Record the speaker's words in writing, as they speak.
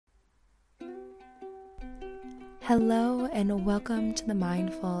Hello and welcome to the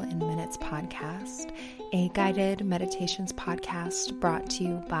Mindful in Minutes podcast, a guided meditations podcast brought to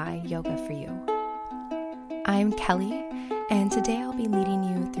you by Yoga For You. I'm Kelly, and today I'll be leading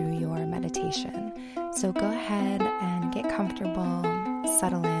you through your meditation. So go ahead and get comfortable,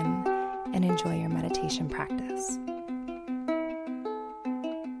 settle in, and enjoy your meditation practice.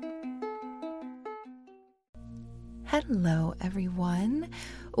 Hello, everyone.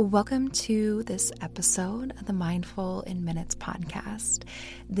 Welcome to this episode of the Mindful in Minutes podcast.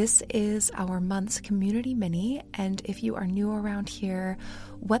 This is our month's community mini, and if you are new around here,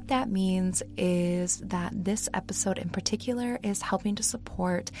 what that means is that this episode in particular is helping to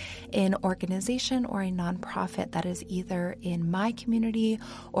support an organization or a nonprofit that is either in my community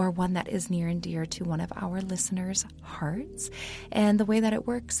or one that is near and dear to one of our listeners' hearts. And the way that it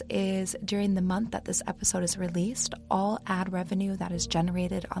works is during the month that this episode is released, all ad revenue that is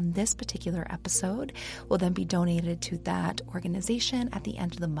generated on this particular episode will then be donated to that organization at the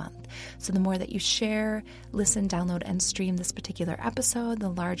end of the month. So the more that you share, listen, download, and stream this particular episode,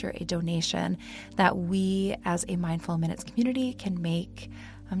 the larger a donation that we as a Mindful Minutes community can make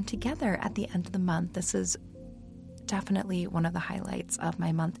together at the end of the month. This is definitely one of the highlights of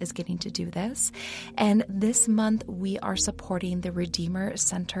my month is getting to do this. And this month we are supporting the Redeemer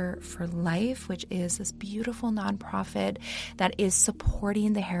Center for Life, which is this beautiful nonprofit that is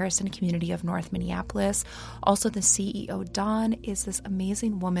supporting the Harrison community of North Minneapolis. Also, the CEO, Dawn, is this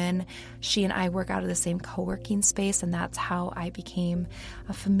amazing woman. She and I work out of the same co-working space, and that's how I became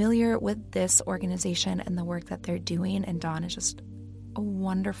familiar with this organization and the work that they're doing. And Dawn is just a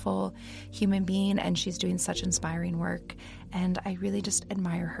wonderful human being, and she's doing such inspiring work, and I really just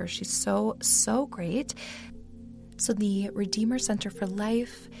admire her. She's so great. So the Redeemer Center for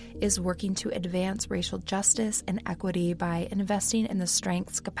Life is working to advance racial justice and equity by investing in the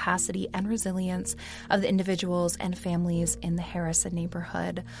strengths, capacity, and resilience of the individuals and families in the Harrison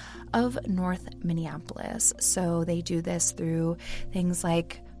neighborhood of North Minneapolis. So they do this through things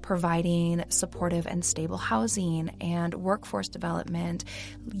like providing supportive and stable housing and workforce development,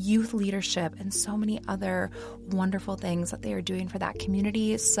 youth leadership, and so many other wonderful things that they are doing for that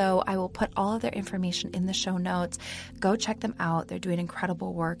community. So I will put all of their information in the show notes. Go check them out. They're doing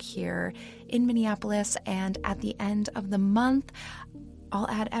incredible work here in Minneapolis. And at the end of the month, all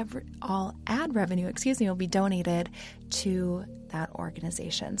ad revenue, will be donated to that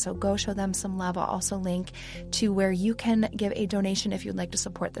organization. So go show them some love. I'll also link to where you can give a donation if you'd like to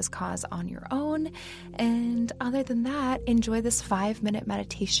support this cause on your own. And other than that, enjoy this 5-minute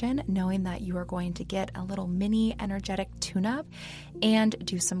meditation, knowing that you are going to get a little mini energetic tune-up and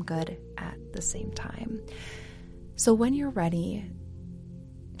do some good at the same time. So when you're ready,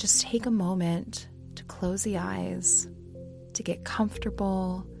 just take a moment to close the eyes, to get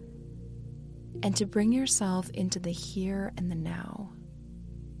comfortable, and to bring yourself into the here and the now.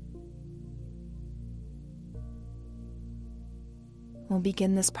 We'll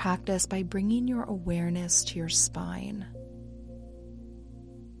begin this practice by bringing your awareness to your spine.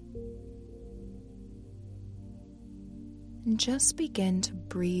 And just begin to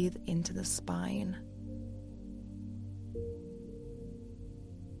breathe into the spine.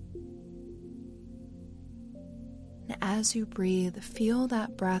 As you breathe, feel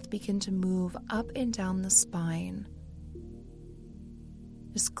that breath begin to move up and down the spine,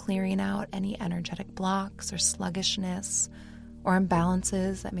 just clearing out any energetic blocks or sluggishness or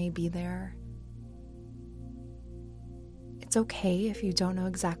imbalances that may be there. It's okay if you don't know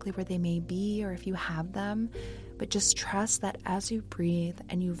exactly where they may be or if you have them, but just trust that as you breathe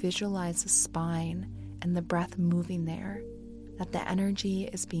and you visualize the spine and the breath moving there, that the energy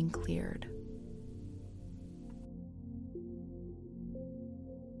is being cleared.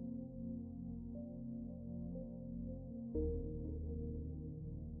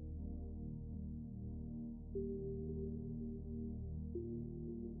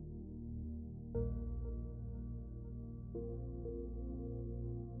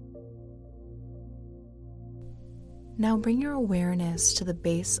 Now bring your awareness to the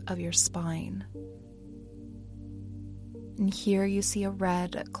base of your spine. And here you see a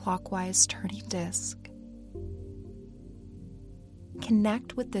red clockwise turning disc.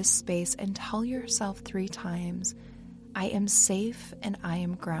 Connect with this space and tell yourself 3 times, I am safe and I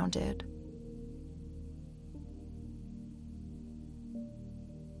am grounded.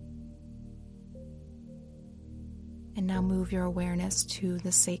 And now move your awareness to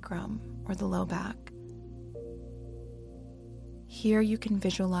the sacrum or the low back. Here you can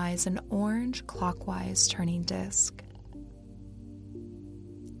visualize an orange clockwise turning disc.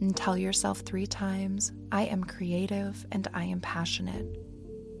 And tell yourself 3 times, I am creative and I am passionate.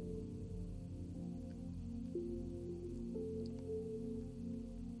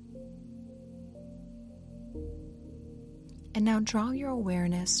 And now draw your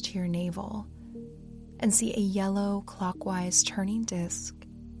awareness to your navel and see a yellow clockwise turning disc,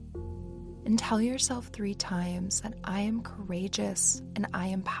 and tell yourself 3 times that I am courageous and I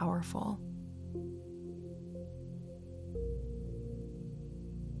am powerful.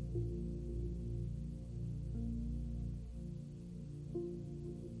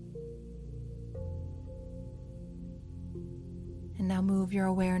 And now move your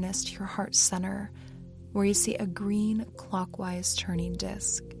awareness to your heart center, where you see a green clockwise turning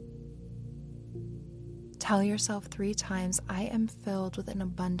disc. Tell yourself 3 times, I am filled with an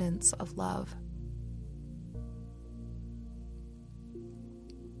abundance of love.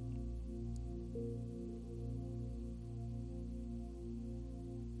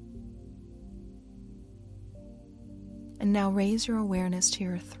 And now raise your awareness to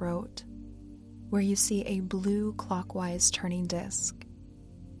your throat, where you see a blue clockwise turning disc.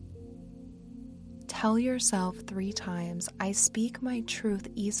 Tell yourself 3 times, I speak my truth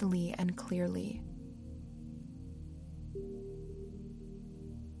easily and clearly.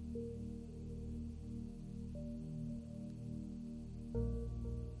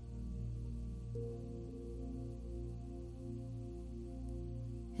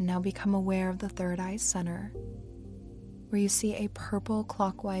 And now become aware of the third eye center, where you see a purple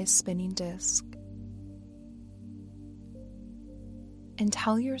clockwise spinning disc. And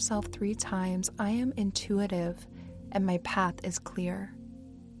tell yourself 3 times, I am intuitive and my path is clear.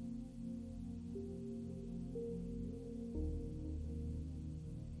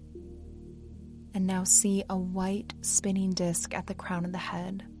 And now see a white spinning disc at the crown of the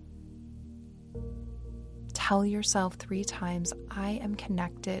head. Tell yourself 3 times, I am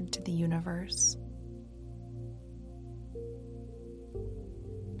connected to the universe.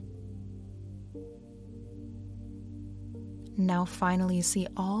 Now finally see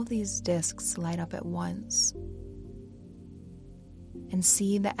all of these discs light up at once, and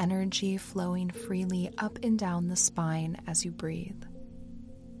see the energy flowing freely up and down the spine as you breathe.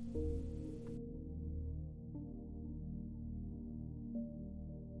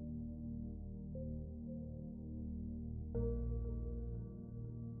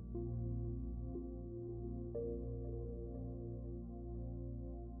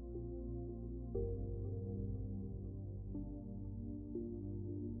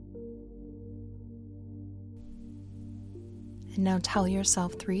 And now tell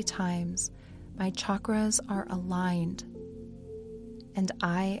yourself 3 times, my chakras are aligned and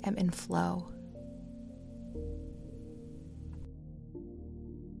I am in flow.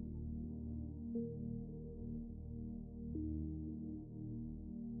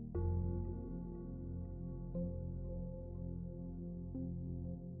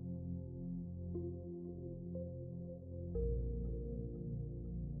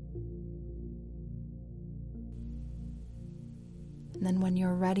 And then when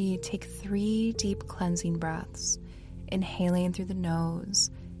you're ready, take 3 deep cleansing breaths, inhaling through the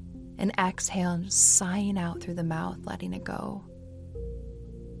nose and exhale and just sighing out through the mouth, letting it go.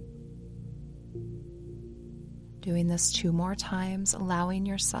 Doing this 2 more times, allowing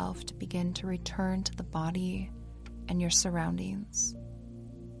yourself to begin to return to the body and your surroundings.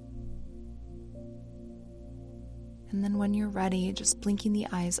 And then when you're ready, just blinking the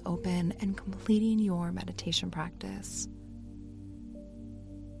eyes open and completing your meditation practice.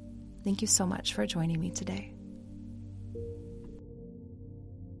 Thank you so much for joining me today.